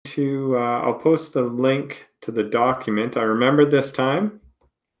to, I'll post the link to the document. I remembered this time.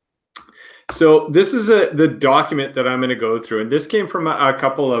 So this is the document that I'm going to go through, and this came from a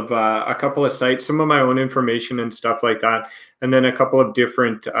couple of sites, some of my own information and stuff like that, and then a couple of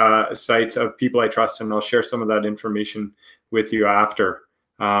different sites of people I trust, and I'll share some of that information with you after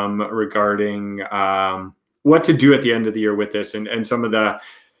regarding what to do at the end of the year with this, and some of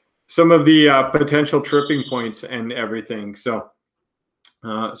the potential tripping points and everything. So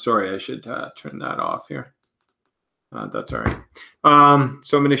sorry, I should turn that off here. That's all right.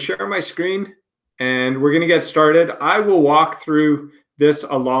 So I'm going to share my screen and we're going to get started. I will walk through this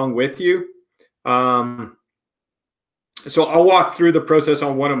along with you. So I'll walk through the process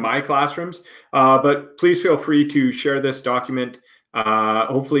on one of my classrooms, but please feel free to share this document.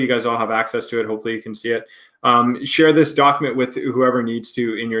 Hopefully you guys all have access to it. Hopefully you can see it. Share this document with whoever needs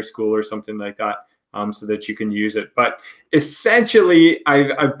to in your school or something like that. So that you can use it. But essentially,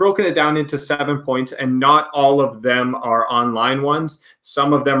 I've broken it down into 7 points, and not all of them are online ones.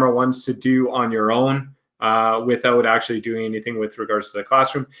 Some of them are ones to do on your own without actually doing anything with regards to the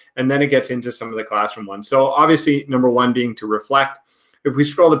classroom. And then it gets into some of the classroom ones. So obviously, number one being to reflect. If we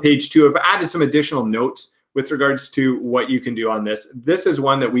scroll to page 2, I've added some additional notes with regards to what you can do on this. This is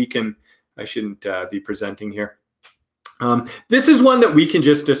one that we can, I shouldn't be presenting here. This is one that we can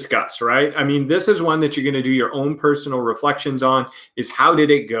just discuss, right? I mean, this is one that you're going to do your own personal reflections on, is how did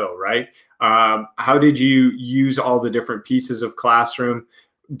it go, right? How did you use all the different pieces of classroom?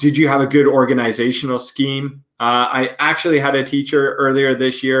 Did you have a good organizational scheme? I actually had a teacher earlier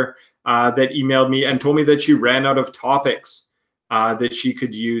this year that emailed me and told me that she ran out of topics that she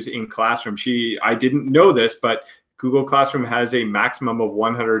could use in classroom. I didn't know this, but Google Classroom has a maximum of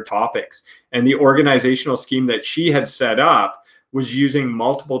 100 topics. And the organizational scheme that she had set up was using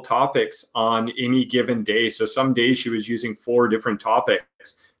multiple topics on any given day. So some days she was using 4 different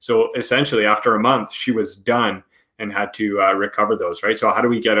topics. So essentially after a month, she was done and had to recover those, right? So how do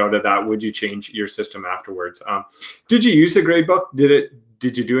we get out of that? Would you change your system afterwards? Did you use the gradebook?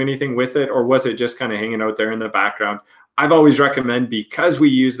 Did you do anything with it? Or was it just kind of hanging out there in the background? I've always recommend, because we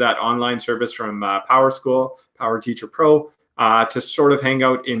use that online service from PowerSchool, Power Teacher Pro, to sort of hang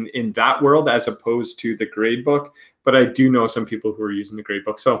out in that world as opposed to the gradebook. But I do know some people who are using the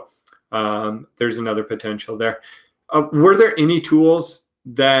gradebook. So there's another potential there. Were there any tools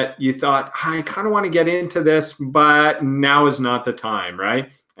that you thought, I kind of want to get into this, but now is not the time,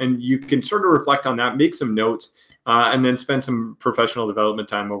 right? And you can sort of reflect on that, make some notes, and then spend some professional development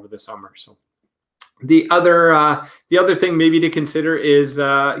time over the summer. So the other thing maybe to consider is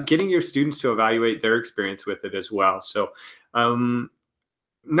getting your students to evaluate their experience with it as well. So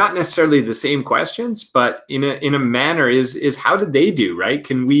not necessarily the same questions, but in a manner is how did they do, right?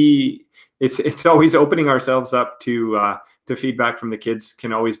 Can we? It's always opening ourselves up to feedback from the kids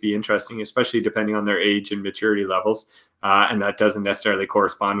can always be interesting, especially depending on their age and maturity levels, and that doesn't necessarily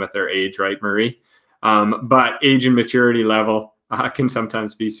correspond with their age, right, Marie? But age and maturity level can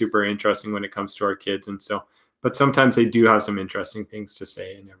sometimes be super interesting when it comes to our kids. And so, but sometimes they do have some interesting things to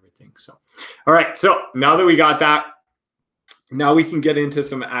say and everything. So, all right. So now that we got that, now we can get into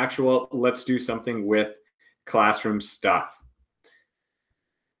some actual, let's do something with classroom stuff.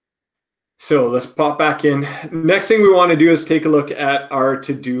 So let's pop back in. Next thing we want to do is take a look at our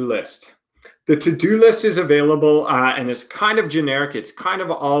to-do list. The to-do list is available and it's kind of generic. It's kind of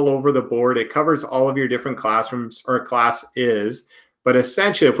all over the board. It covers all of your different classrooms or classes. But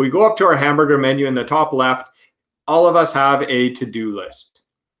essentially, if we go up to our hamburger menu in the top left, all of us have a to-do list.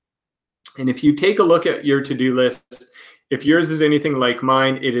 And if you take a look at your to-do list, if yours is anything like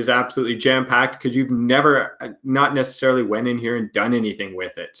mine, it is absolutely jam-packed because you've never, not necessarily went in here and done anything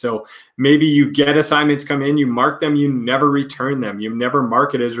with it. So maybe you get assignments come in, you mark them, you never return them, you never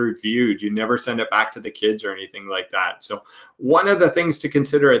mark it as reviewed, you never send it back to the kids or anything like that. So one of the things to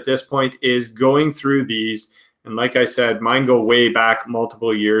consider at this point is going through these. And like I said, mine go way back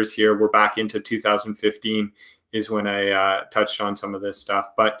multiple years here. We're back into 2015 is when I touched on some of this stuff.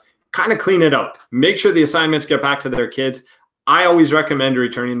 But kind of clean it out. Make sure the assignments get back to their kids. I always recommend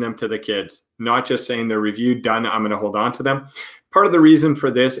returning them to the kids, not just saying they're reviewed, done, I'm going to hold on to them. Part of the reason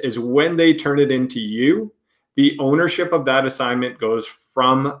for this is when they turn it into you, the ownership of that assignment goes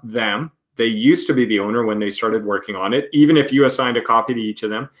from them. They used to be the owner when they started working on it. Even if you assigned a copy to each of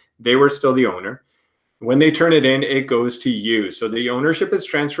them, they were still the owner. When they turn it in, it goes to you. So the ownership is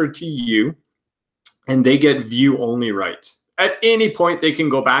transferred to you and they get view only rights. At any point, they can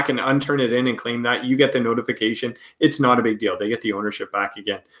go back and unturn it in and claim that. You get the notification. It's not a big deal. They get the ownership back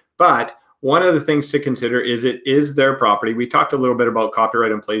again. But one of the things to consider is it is their property. We talked a little bit about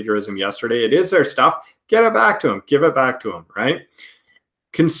copyright and plagiarism yesterday. It is their stuff. Get it back to them. Give it back to them, right?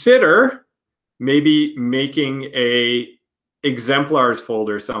 consider maybe making a exemplars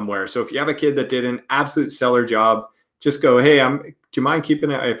folder somewhere. So if you have a kid that did an absolute stellar job, just go, hey, do you mind keeping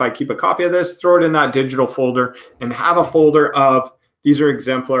it? If I keep a copy of this, throw it in that digital folder and have a folder of these are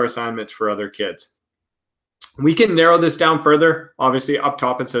exemplar assignments for other kids. We can narrow this down further. Obviously, up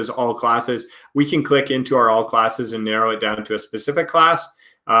top it says all classes. We can click into our all classes and narrow it down to a specific class.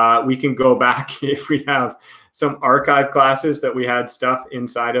 We can go back if we have some archive classes that we had stuff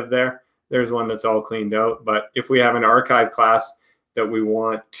inside of there. There's one that's all cleaned out. But if we have an archive class that we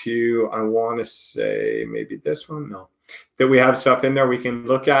want to, I want to say maybe this one, no, that we have stuff in there we can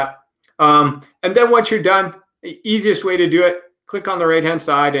look at. And then once you're done, the easiest way to do it, click on the right-hand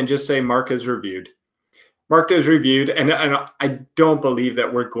side and just say mark as reviewed. Marked as reviewed, and I don't believe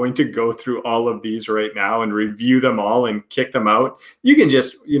that we're going to go through all of these right now and review them all and kick them out. You can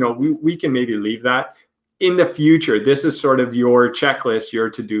just, we can maybe leave that. In the future, this is sort of your checklist, your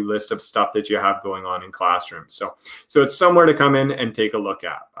to-do list of stuff that you have going on in classrooms. So it's somewhere to come in and take a look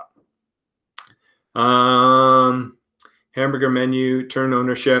at. Hamburger menu, turn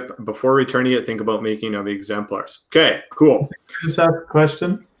ownership. Before returning it, think about making of exemplars. Okay, cool. Can I just ask a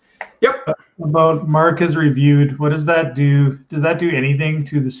question? Yep. About mark as reviewed, what does that do? Does that do anything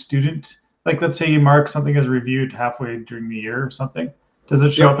to the student? Like, let's say you mark something as reviewed halfway during the year or something. Does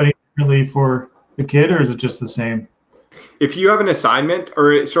it show up any differently for the kid, or is it just the same? If you have an assignment,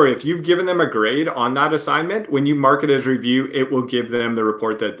 or sorry, if you've given them a grade on that assignment, when you mark it as review, it will give them the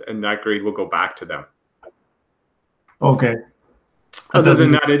report and that grade will go back to them. Okay. Other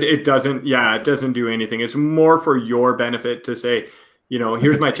than that, it doesn't, it doesn't do anything. It's more for your benefit to say,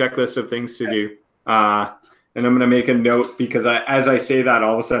 here's my checklist of things to do. And I'm going to make a note because as I say that,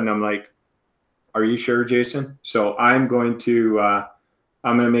 all of a sudden I'm like, are you sure, Jason? So I'm going to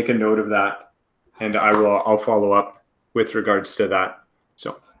make a note of that, and I'll follow up with regards to that.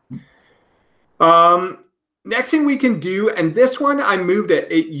 So, next thing we can do, and this one I moved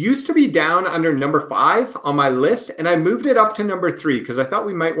it. It used to be down under number 5 on my list, and I moved it up to number 3 because I thought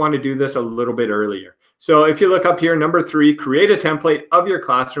we might want to do this a little bit earlier. So if you look up here, number 3, create a template of your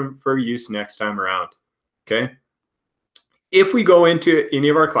classroom for use next time around. Okay. If we go into any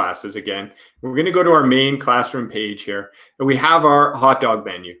of our classes again, we're going to go to our main classroom page here, and we have our hot dog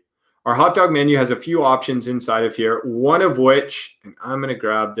menu. Our hot dog menu has a few options inside of here, one of which, and I'm going to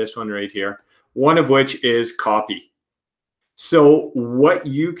grab this one right here, one of which is copy. So what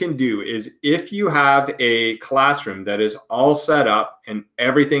you can do is if you have a classroom that is all set up and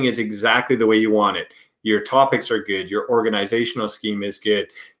everything is exactly the way you want it, your topics are good, your organizational scheme is good,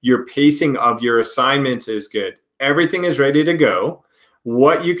 your pacing of your assignments is good, everything is ready to go,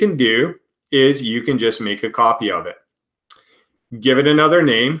 what you can do is you can just make a copy of it. Give it another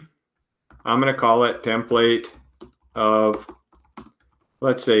name. I'm going to call it template of,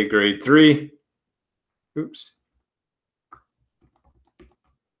 let's say, grade 3. Oops.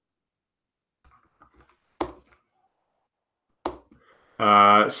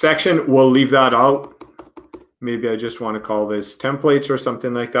 Section, we'll leave that out. Maybe I just want to call this templates or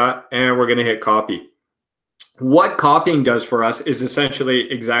something like that. And we're going to hit copy. What copying does for us is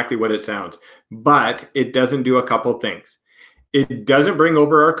essentially exactly what it sounds, but it doesn't do a couple things. It doesn't bring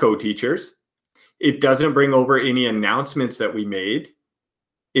over our co-teachers. It doesn't bring over any announcements that we made.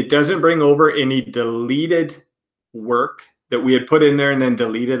 It doesn't bring over any deleted work that we had put in there and then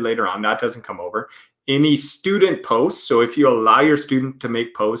deleted later on. That doesn't come over. Any student posts. So if you allow your student to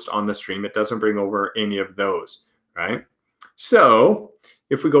make posts on the stream, it doesn't bring over any of those, right? So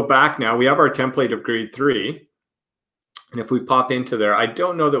if we go back now, we have our template of grade 3. And if we pop into there, I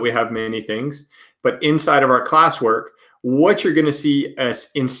don't know that we have many things, but inside of our classwork, what you're going to see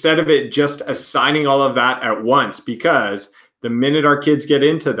is instead of it just assigning all of that at once, because the minute our kids get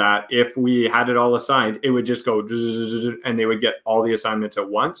into that, if we had it all assigned, it would just go and they would get all the assignments at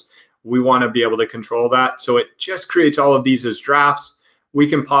once. We want to be able to control that. So it just creates all of these as drafts. We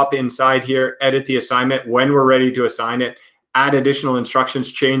can pop inside here, edit the assignment when we're ready to assign it, add additional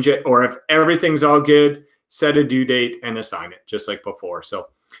instructions, change it, or if everything's all good, set a due date and assign it just like before. So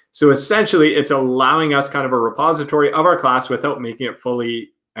essentially it's allowing us kind of a repository of our class without making it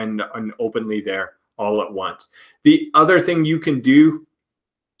fully and openly there all at once. The other thing you can do,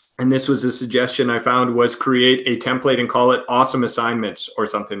 and this was a suggestion I found, was create a template and call it awesome assignments or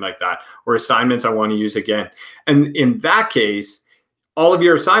something like that, or assignments I want to use again. And in that case, all of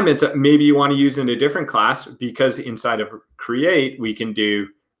your assignments that maybe you want to use in a different class, because inside of create, we can do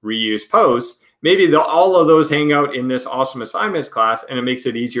reuse posts. Maybe all of those hang out in this awesome assignments class, and it makes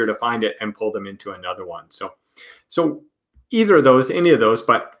it easier to find it and pull them into another one. So either of those, any of those,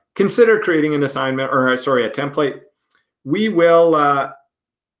 but consider creating an assignment, or sorry, a template. We will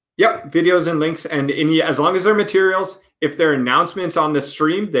Yep, videos and links, and as long as they're materials, if they're announcements on the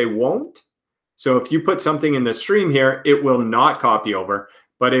stream, they won't. So if you put something in the stream here, it will not copy over.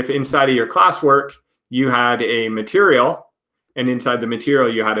 But if inside of your classwork, you had a material, and inside the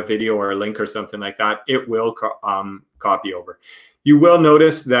material you had a video or a link or something like that, it will copy over. You will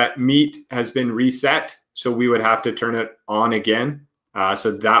notice that Meet has been reset, so we would have to turn it on again.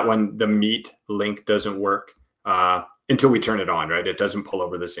 So that one, the Meet link doesn't work until we turn it on, right? It doesn't pull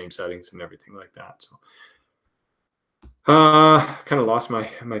over the same settings and everything like that. So kind of lost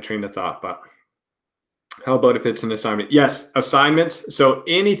my train of thought, but how about if it's an assignment? Yes, assignments. So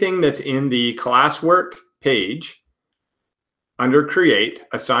anything that's in the classwork page under create,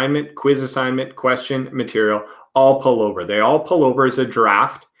 assignment, quiz assignment, question, material, all pull over. They all pull over as a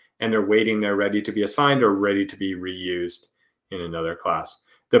draft, and they're waiting. They're ready to be assigned or ready to be reused in another class.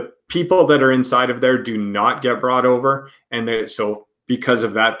 The people that are inside of there do not get brought over. And so because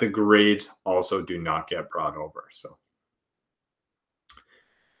of that, the grades also do not get brought over. So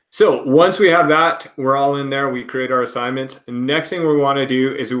once we have that, we're all in there, we create our assignments. The next thing we want to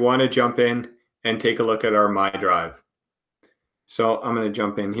do is we want to jump in and take a look at our My Drive. So I'm going to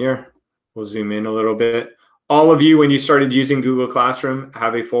jump in here. We'll zoom in a little bit. All of you, when you started using Google Classroom,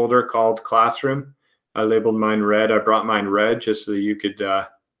 have a folder called Classroom. I labeled mine red. I brought mine red just so that you could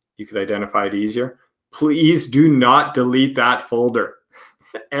identify it easier. Please do not delete that folder.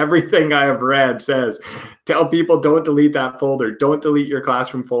 Everything I have read says, tell people don't delete that folder. Don't delete your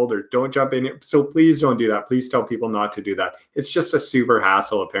classroom folder. Don't jump in. So please don't do that. Please tell people not to do that. It's just a super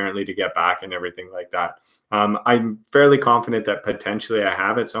hassle apparently to get back and everything like that. I'm fairly confident that potentially I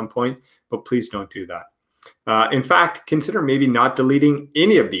have at some point, but please don't do that. In fact, consider maybe not deleting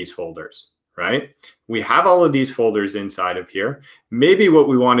any of these folders, right? We have all of these folders inside of here. Maybe what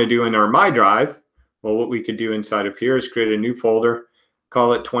we want to do in our My Drive, well, what we could do inside of here is create a new folder,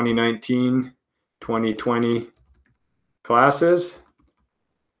 call it 2019, 2020 classes.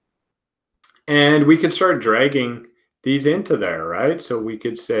 And we could start dragging these into there, right? So we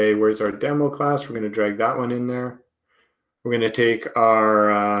could say, where's our demo class? We're going to drag that one in there. We're going to take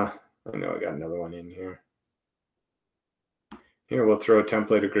our, I know I got another one in here. Here, we'll throw a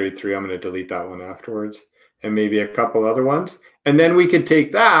template of grade 3. I'm going to delete that one afterwards, and maybe a couple other ones. And then we could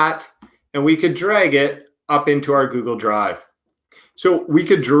take that and we could drag it up into our Google Drive. So we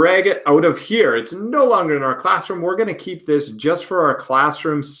could drag it out of here. It's no longer in our classroom. We're going to keep this just for our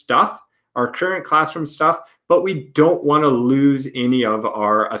classroom stuff, our current classroom stuff, but we don't want to lose any of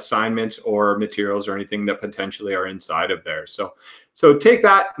our assignments or materials or anything that potentially are inside of there. So take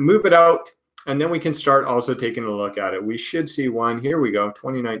that, move it out, and then we can start also taking a look at it. We should see one. Here we go,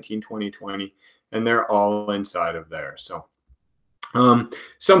 2019, 2020, and they're all inside of there. So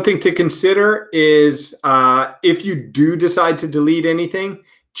something to consider is if you do decide to delete anything,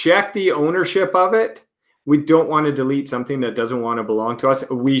 check the ownership of it. We don't want to delete something that doesn't want to belong to us.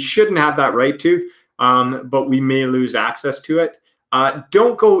 We shouldn't have that right to, but we may lose access to it.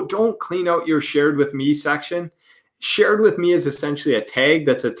 Don't clean out your shared with me section. Shared with me is essentially a tag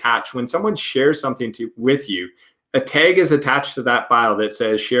that's attached. When someone shares something with you, a tag is attached to that file that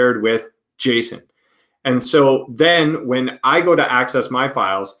says shared with Jason. And so then when I go to access my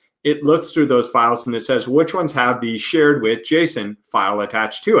files, it looks through those files and it says which ones have the shared with Jason file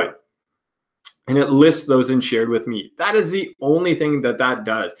attached to it. And it lists those in shared with me. That is the only thing that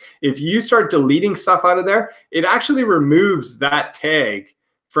does. If you start deleting stuff out of there, it actually removes that tag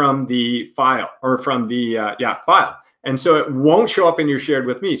from the file or from the file. And so it won't show up in your shared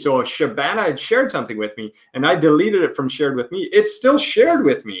with me. So if Shabana had shared something with me and I deleted it from shared with me, it's still shared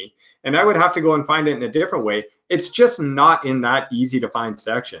with me. And I would have to go and find it in a different way. It's just not in that easy to find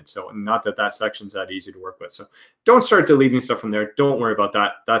section. So not that section's that easy to work with. So don't start deleting stuff from there. Don't worry about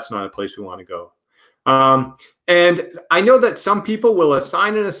that. That's not a place we want to go. And I know that some people will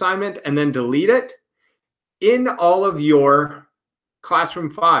assign an assignment and then delete it. In all of your classroom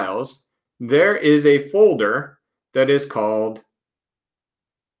files, there is a folder that is called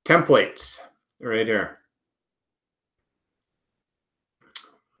templates right here.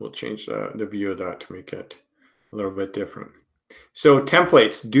 We'll change the view of that to make it a little bit different. So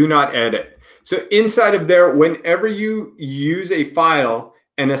templates, do not edit. So inside of there, whenever you use a file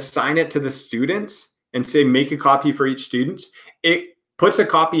and assign it to the students and say make a copy for each student, it puts a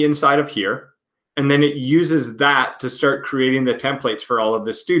copy inside of here. And then it uses that to start creating the templates for all of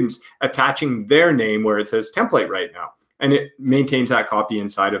the students, attaching their name where it says template right now. And it maintains that copy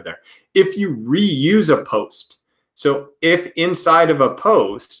inside of there. If you reuse a post, so if inside of a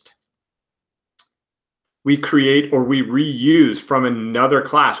post, we create or we reuse from another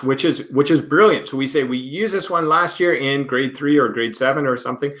class, which is brilliant. So we say we use this one last year in grade 3 or grade 7 or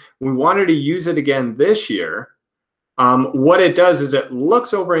something. We wanted to use it again this year. What it does is it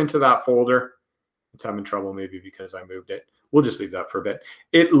looks over into that folder. It's having trouble maybe because I moved it. We'll just leave that for a bit.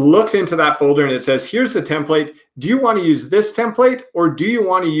 It looks into that folder and it says, here's the template. Do you want to use this template or do you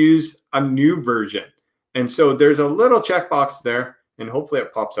want to use a new version? And so there's a little checkbox there and hopefully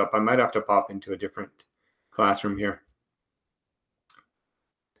it pops up. I might have to pop into a different classroom here.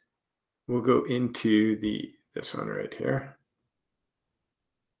 We'll go into this one right here.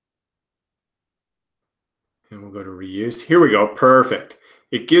 And we'll go to reuse. Here we go. Perfect.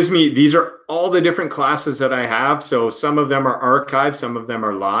 It gives me, these are all the different classes that I have. So some of them are archived, some of them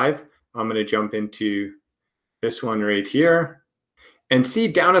are live. I'm going to jump into this one right here and see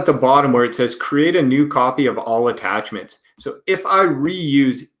down at the bottom where it says create a new copy of all attachments. So if I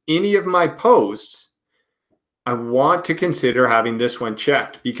reuse any of my posts, I want to consider having this one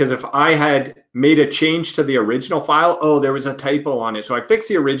checked, because if I had made a change to the original file, oh, there was a typo on it. So I fix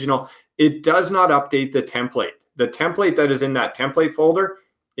the original. It does not update the template. The template that is in that template folder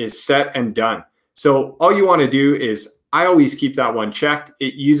is set and done. So all you want to do is, I always keep that one checked.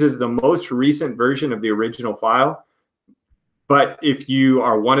 It uses the most recent version of the original file. But if you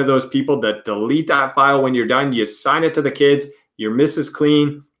are one of those people that delete that file when you're done, you assign it to the kids, your miss is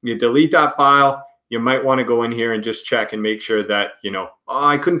clean, you delete that file, you might want to go in here and just check and make sure that, oh,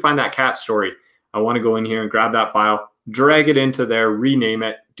 I couldn't find that cat story. I want to go in here and grab that file, drag it into there, rename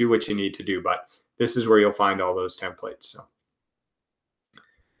it, do what you need to do. But this is where you'll find all those templates. So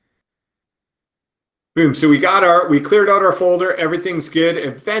boom. So we cleared out our folder. Everything's good.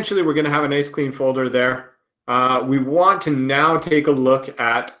 Eventually we're going to have a nice clean folder there. We want to now take a look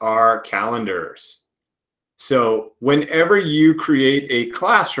at our calendars. So whenever you create a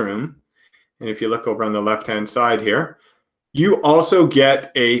classroom, and if you look over on the left-hand side here, you also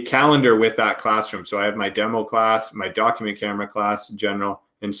get a calendar with that classroom. So I have my demo class, my document camera class, general,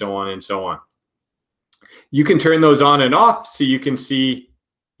 and so on and so on. You can turn those on and off so you can see,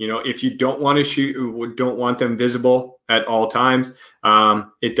 if you don't want to shoot, don't want them visible at all times,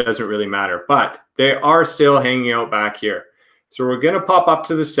 it doesn't really matter. But they are still hanging out back here. So we're going to pop up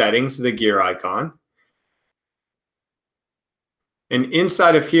to the settings, the gear icon. And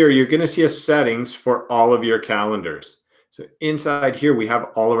inside of here, you're going to see a settings for all of your calendars. So inside here, we have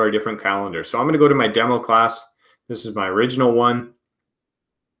all of our different calendars. So I'm going to go to my demo class. This is my original one.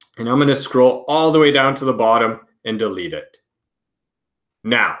 And I'm going to scroll all the way down to the bottom and delete it.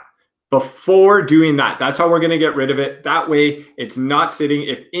 Now, before doing that, that's how we're going to get rid of it. That way, it's not sitting.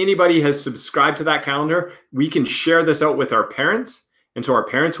 If anybody has subscribed to that calendar, we can share this out with our parents. And so our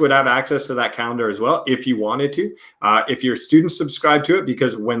parents would have access to that calendar as well if you wanted to. If your students subscribe to it,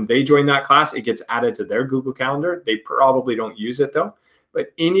 because when they join that class, it gets added to their Google Calendar. They probably don't use it though.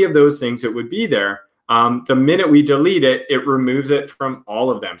 But any of those things, it would be there. The minute we delete it, it removes it from all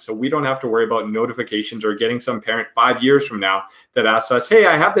of them. So we don't have to worry about notifications or getting some parent 5 years from now that asks us, hey,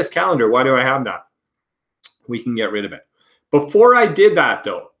 I have this calendar. Why do I have that? We can get rid of it. Before I did that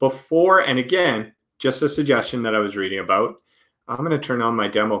though, and again, just a suggestion that I was reading about, I'm going to turn on my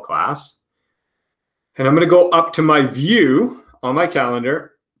demo class and I'm going to go up to my view on my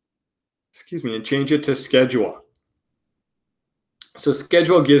calendar, and change it to schedule. So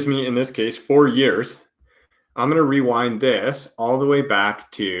schedule gives me, in this case, 4 years. I'm going to rewind this all the way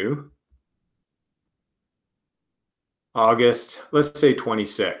back to August, let's say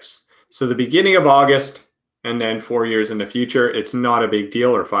 26. So the beginning of August and then 4 years in the future, it's not a big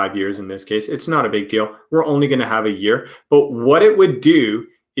deal, or 5 years in this case, it's not a big deal. We're only going to have a year. But what it would do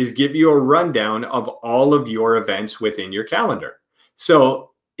is give you a rundown of all of your events within your calendar. So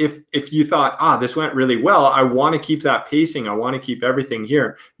if you thought, this went really well, I want to keep that pacing, I want to keep everything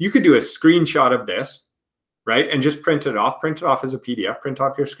here, you could do a screenshot of this, right? And just print it off as a PDF, print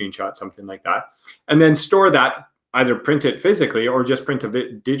off your screenshot, something like that. And then store that, either print it physically or just print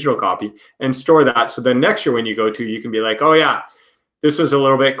a digital copy and store that. So then next year when you go to, you can be like, oh yeah, this was a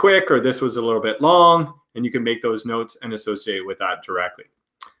little bit quick or this was a little bit long, and you can make those notes and associate with that directly.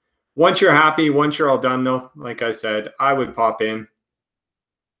 Once you're happy, once you're all done though, like I said, I would pop in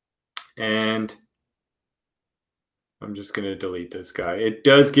and I'm just going to delete this guy. It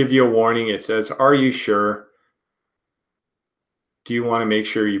does give you a warning. It says, are you sure? Do you want to make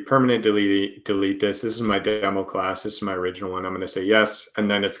sure you permanently delete this? This is my demo class. This is my original one. I'm going to say yes, and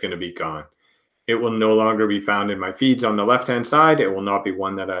then it's going to be gone. It will no longer be found in my feeds on the left-hand side. It will not be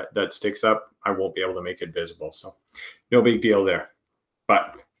one that sticks up. I won't be able to make it visible. So no big deal there.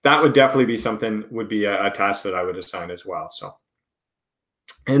 But that would definitely be something, would be a task that I would assign as well. So,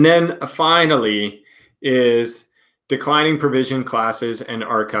 and then finally, is declining provision classes and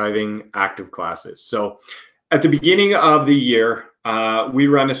archiving active classes. So at the beginning of the year, we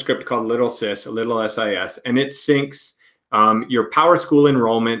run a script called Little SIS, Little SIS, and it syncs your PowerSchool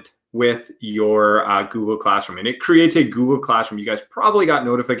enrollment with your Google Classroom. And it creates a Google Classroom. You guys probably got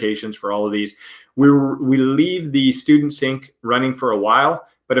notifications for all of these. We leave the student sync running for a while,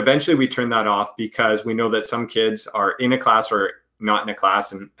 but eventually we turn that off because we know that some kids are in a class or not in a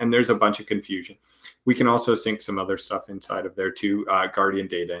class, and there's a bunch of confusion. We can also sync some other stuff inside of there too, Guardian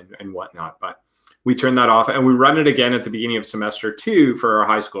data and whatnot, but we turn that off and we run it again at the beginning of semester 2 for our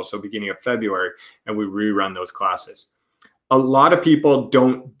high school, so beginning of February, and we rerun those classes. A lot of people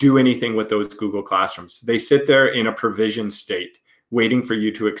don't do anything with those Google Classrooms. They sit there in a provision state, waiting for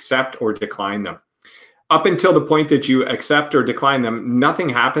you to accept or decline them. Up until the point that you accept or decline them, nothing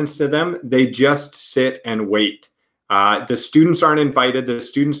happens to them. They just sit and wait. The students aren't invited. The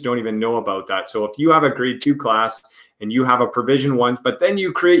students don't even know about that. So if you have a grade 2 class and you have a provision one, but then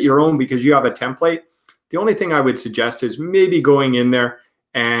you create your own because you have a template, the only thing I would suggest is maybe going in there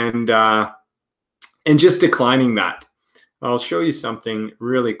and just declining that. I'll show you something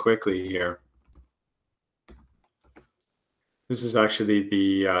really quickly here. This is actually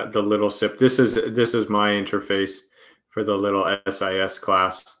the little SIP. This is my interface for the little SIS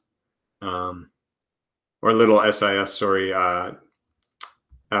class, or little SIS, sorry,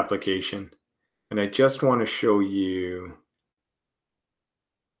 application. And I just want to show you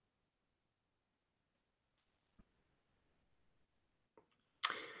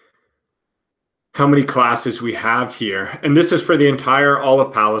how many classes we have here. And this is for the entire all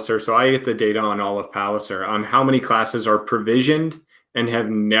of Palliser. So I get the data on all of Palliser on how many classes are provisioned and have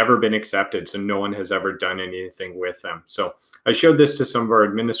never been accepted. So no one has ever done anything with them. So I showed this to some of our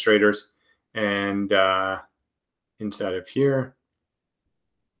administrators, and inside of here,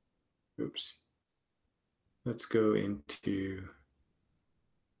 oops, let's go into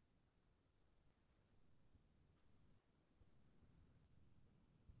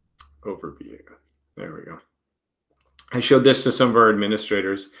overview. There we go. I showed this to some of our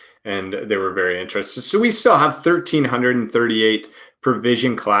administrators and they were very interested. So we still have 1,338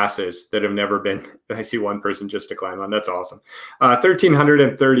 provision classes that have never been, I see one person just declined one. That's awesome.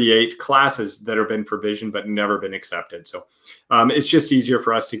 1,338 classes that have been provisioned but never been accepted. So it's just easier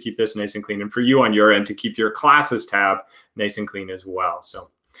for us to keep this nice and clean, and for you on your end to keep your classes tab nice and clean as well.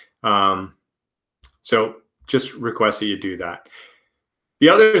 So, so just request that you do that. The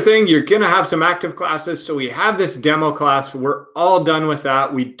other thing, you're going to have some active classes. So we have this demo class. We're all done with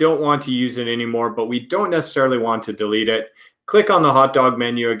that. We don't want to use it anymore, but we don't necessarily want to delete it. Click on the hot dog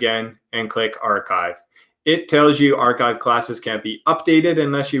menu again and click archive. It tells you archive classes can't be updated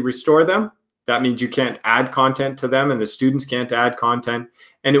unless you restore them. That means you can't add content to them and the students can't add content,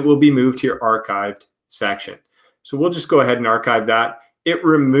 and it will be moved to your archived section. So we'll just go ahead and archive that. It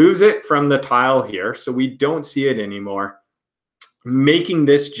removes it from the tile here, so we don't see it anymore, making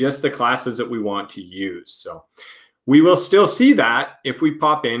this just the classes that we want to use. So we will still see that if we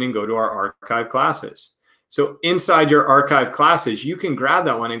pop in and go to our archive classes. So inside your archive classes, you can grab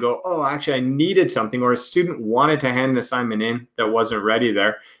that one and go, oh, actually I needed something, or a student wanted to hand an assignment in that wasn't ready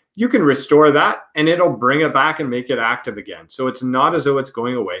there. You can restore that and it'll bring it back and make it active again. So it's not as though it's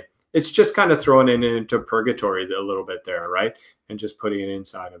going away. It's just kind of throwing it into purgatory a little bit there, right? And just putting it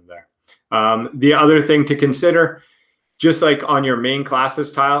inside of there. The other thing to consider, just like on your main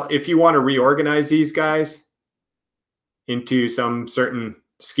classes tile, if you want to reorganize these guys into some certain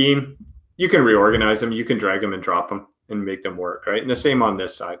scheme, you can reorganize them. You can drag them and drop them and make them work, right? And the same on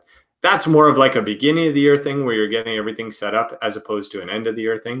this side. That's more of like a beginning of the year thing where you're getting everything set up as opposed to an end of the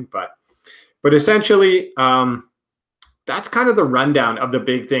year thing. But essentially, that's kind of the rundown of the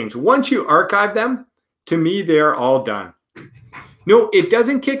big things. Once you archive them, to me, they're all done. No, it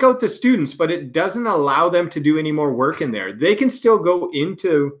doesn't kick out the students, but it doesn't allow them to do any more work in there. They can still go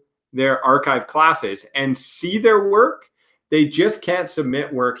into their archive classes and see their work. They just can't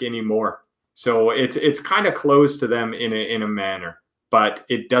submit work anymore. So it's kind of closed to them in a manner, but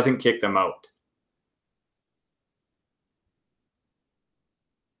it doesn't kick them out.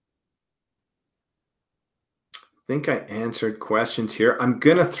 I think I answered questions here. I'm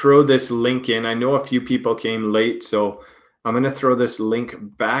going to throw this link in. I know a few people came late, so I'm going to throw this link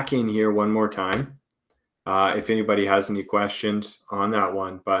back in here one more time if anybody has any questions on that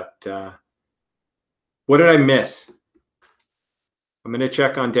one. But what did I miss? I'm going to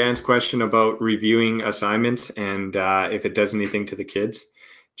check on Dan's question about reviewing assignments and if it does anything to the kids,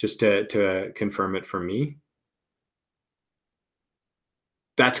 just to confirm it for me.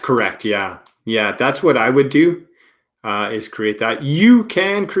 That's correct. Yeah. Yeah, that's what I would do, is create that. You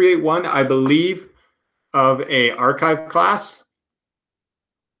can create one, I believe. of a archive class.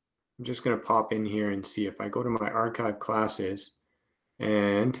 I'm just going to pop in here and see if I go to my archive classes,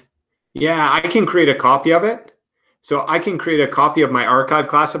 and yeah, I can create a copy of it. So I can create a copy of my archive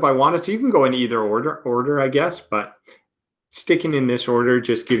class if I wanted. So you can go in either order, I guess, but sticking in this order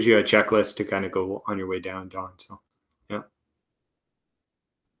just gives you a checklist to kind of go on your way down, Don. So yeah.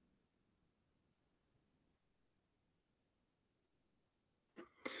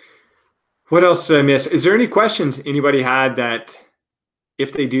 What else did I miss? Is there any questions anybody had that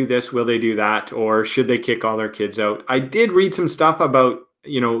if they do this, will they do that? Or should they kick all their kids out? I did read some stuff about,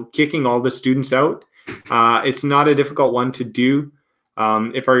 kicking all the students out. It's not a difficult one to do.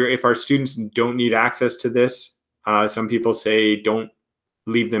 If our students don't need access to this, some people say don't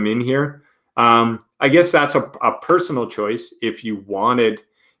leave them in here. I guess that's a personal choice. If you wanted,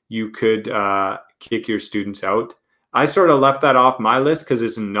 you could kick your students out. I sort of left that off my list because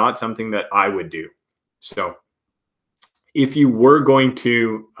it's not something that I would do. So if you were going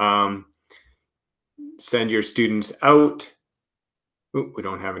to send your students out, we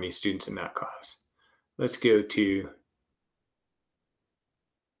don't have any students in that class. Let's go to,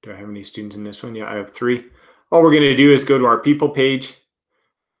 do I have any students in this one? Yeah, I have 3. All we're going to do is go to our people page,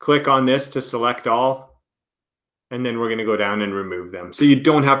 click on this to select all, and then we're going to go down and remove them. So you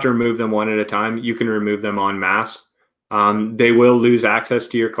don't have to remove them one at a time. You can remove them en masse. They will lose access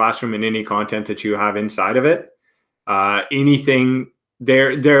to your classroom and any content that you have inside of it. Anything,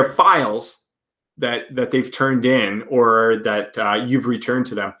 their files that they've turned in or that you've returned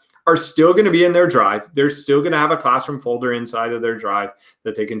to them are still going to be in their drive. They're still going to have a classroom folder inside of their drive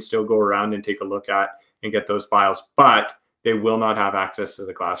that they can still go around and take a look at and get those files, but they will not have access to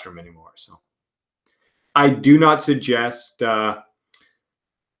the classroom anymore. So I do not suggest, I'm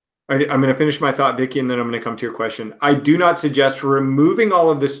going to finish my thought, Vicki, and then I'm going to come to your question. I do not suggest removing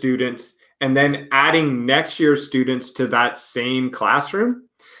all of the students and then adding next year's students to that same classroom.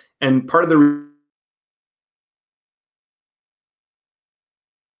 And part of the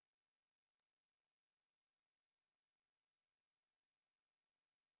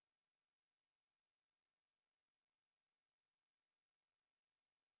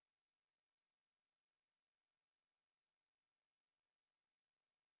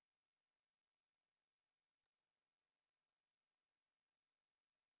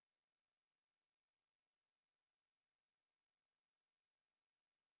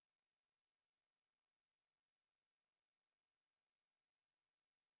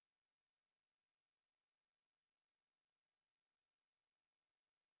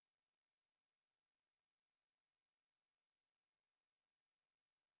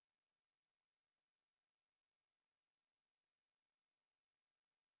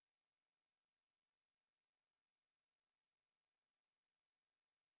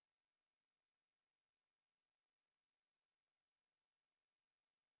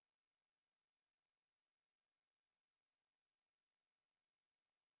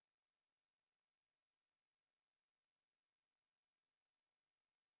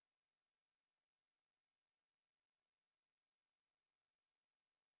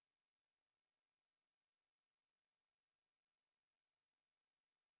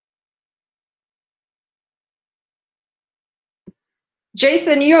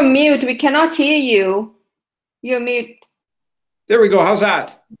Jason, you're mute. We cannot hear you. You're mute. There we go. How's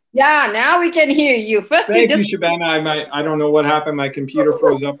that? Yeah, now we can hear you. First, Thank you, Shabana. I don't know what happened. My computer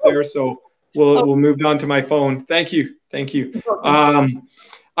froze up there, so we'll move on to my phone. Thank you.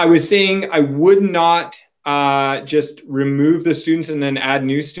 I was saying I would not just remove the students and then add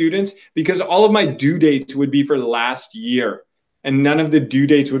new students because all of my due dates would be for last year and none of the due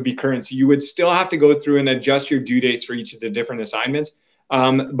dates would be current. So you would still have to go through and adjust your due dates for each of the different assignments.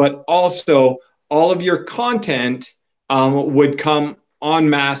 But also all of your content would come en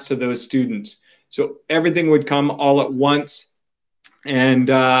masse to those students. So everything would come all at once.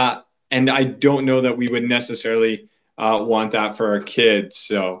 And I don't know that we would necessarily want that for our kids.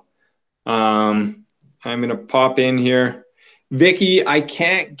 So I'm going to pop in here. Vicki, I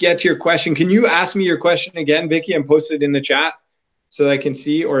can't get to your question. Can you ask me your question again, Vicki, and post it in the chat so that I can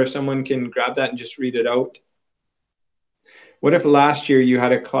see, or if someone can grab that and just read it out? What if last year you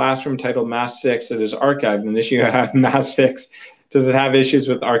had a classroom titled Math 6 that is archived, and this year you have Math 6? Does it have issues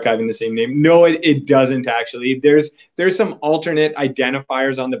with archiving the same name? No, it doesn't actually. There's some alternate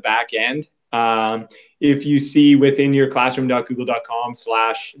identifiers on the back end. If you see within your classroom.google.com/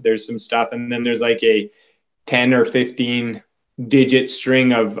 there's some stuff, and then there's like a 10 or 15 digit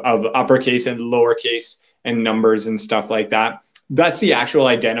string of uppercase and lowercase and numbers and stuff like that. That's the actual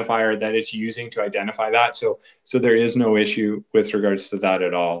identifier that it's using to identify that. So there is no issue with regards to that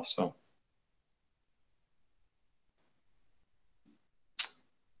at all. So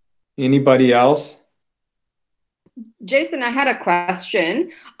Anybody else? Jason, I had a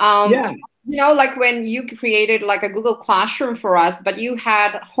question. Yeah. You know, like when you created like a Google Classroom for us, but you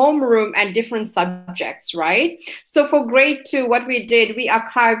had homeroom and different subjects, right? So for grade 2, what we did, we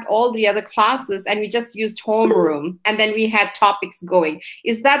archived all the other classes and we just used homeroom, and then we had topics going.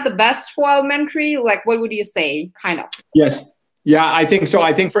 Is that the best for elementary? Like, what would you say, kind of? Yes. Yeah, I think so.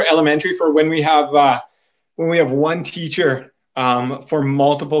 I think for elementary, for when we have one teacher for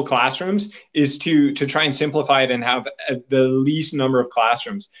multiple classrooms, is to try and simplify it and have the least number of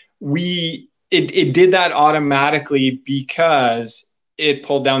classrooms. It did that automatically because it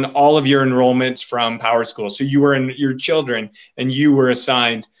pulled down all of your enrollments from Power School. So you were in your children and you were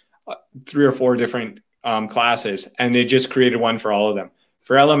assigned 3 or 4 different classes, and they just created one for all of them.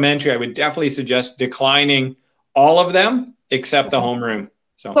 For elementary, I would definitely suggest declining all of them except the homeroom.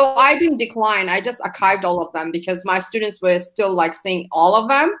 So I didn't decline. I just archived all of them because my students were still like seeing all of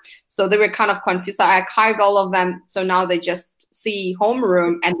them. So they were kind of confused. So I archived all of them. So now they just see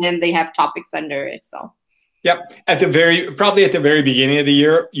homeroom and then they have topics under it. So. Yep. Probably at the very beginning of the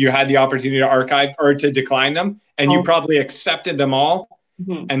year, you had the opportunity to archive or to decline them, and you probably accepted them all.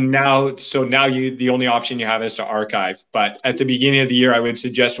 Mm-hmm. And now the only option you have is to archive. But at the beginning of the year, I would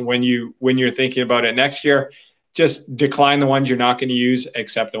suggest when you're thinking about it next year, just decline the ones you're not going to use,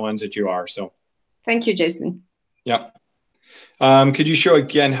 accept the ones that you are. So, thank you, Jason. Yeah. Could you show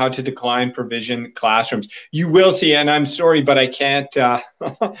again how to decline provision classrooms? You will see, and I'm sorry, but I can't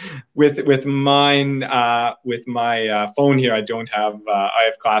with my phone here. I don't have. I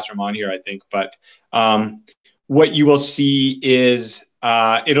have Classroom on here, I think, but what you will see is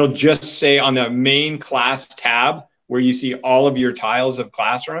it'll just say on the main class tab where you see all of your tiles of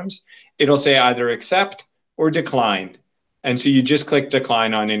classrooms. It'll say either accept or decline. And so you just click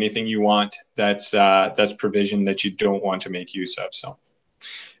decline on anything you want that's provision that you don't want to make use of. So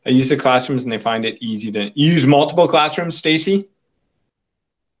I use the classrooms and they find it easy to use multiple classrooms, Stacy.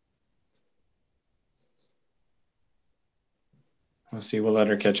 We'll see. We'll let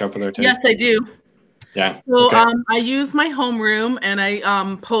her catch up with her. Yes, I do. Yeah. So okay. I use my homeroom and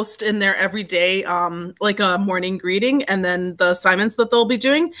I post in there every day, like a morning greeting and then the assignments that they'll be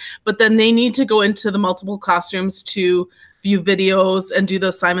doing. But then they need to go into the multiple classrooms to view videos and do the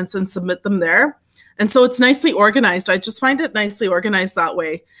assignments and submit them there. And so it's nicely organized. I just find it nicely organized that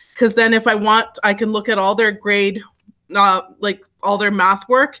way. Because then if I want, I can look at all their grade, like all their math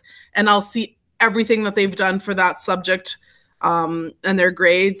work, and I'll see everything that they've done for that subject and their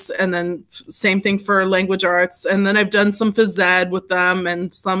grades. And then same thing for language arts. And then I've done some phys ed with them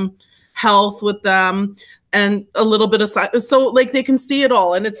and some health with them and a little bit of science. So like they can see it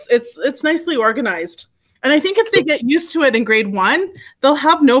all, and it's nicely organized. And I think if they get used to it in grade 1, they'll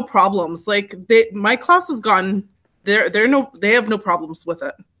have no problems. Like my class has gone, they have no problems with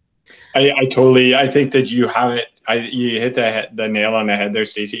it. I think that you have it. You hit the nail on the head there,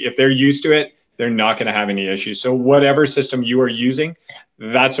 Stacey. If they're used to it, they're not going to have any issues. So whatever system you are using,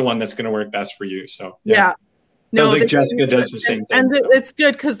 that's the one that's going to work best for you. So yeah. No, like Jessica does the same thing. And it's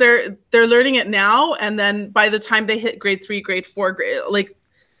good because they're learning it now, and then by the time they hit grade 3, grade 4, like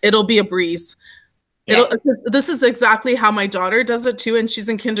it'll be a breeze. Yeah. This is exactly how my daughter does it too, and she's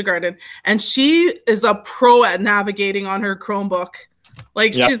in kindergarten, and she is a pro at navigating on her Chromebook.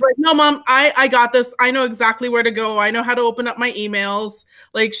 Like she's like, no, Mom, I got this. I know exactly where to go. I know how to open up my emails.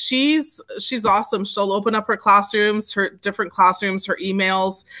 Like she's awesome. She'll open up her classrooms, her different classrooms, her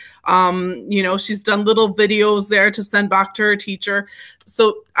emails. You know, she's done little videos there to send back to her teacher.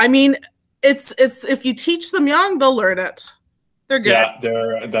 So I mean, it's if you teach them young, they'll learn it. They're good.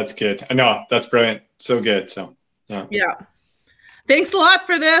 Yeah, that's good. I know, that's brilliant. So good. So yeah. Thanks a lot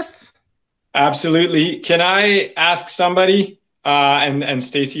for this. Absolutely. Can I ask somebody? And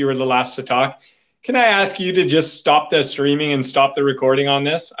Stacey, you were the last to talk. Can I ask you to just stop the streaming and stop the recording on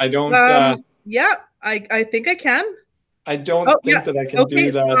this? I don't. Yeah, I think I can. I don't think that I can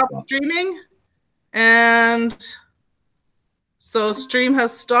do that. Stop streaming. And so stream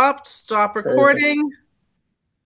has stopped. Stop recording. Perfect.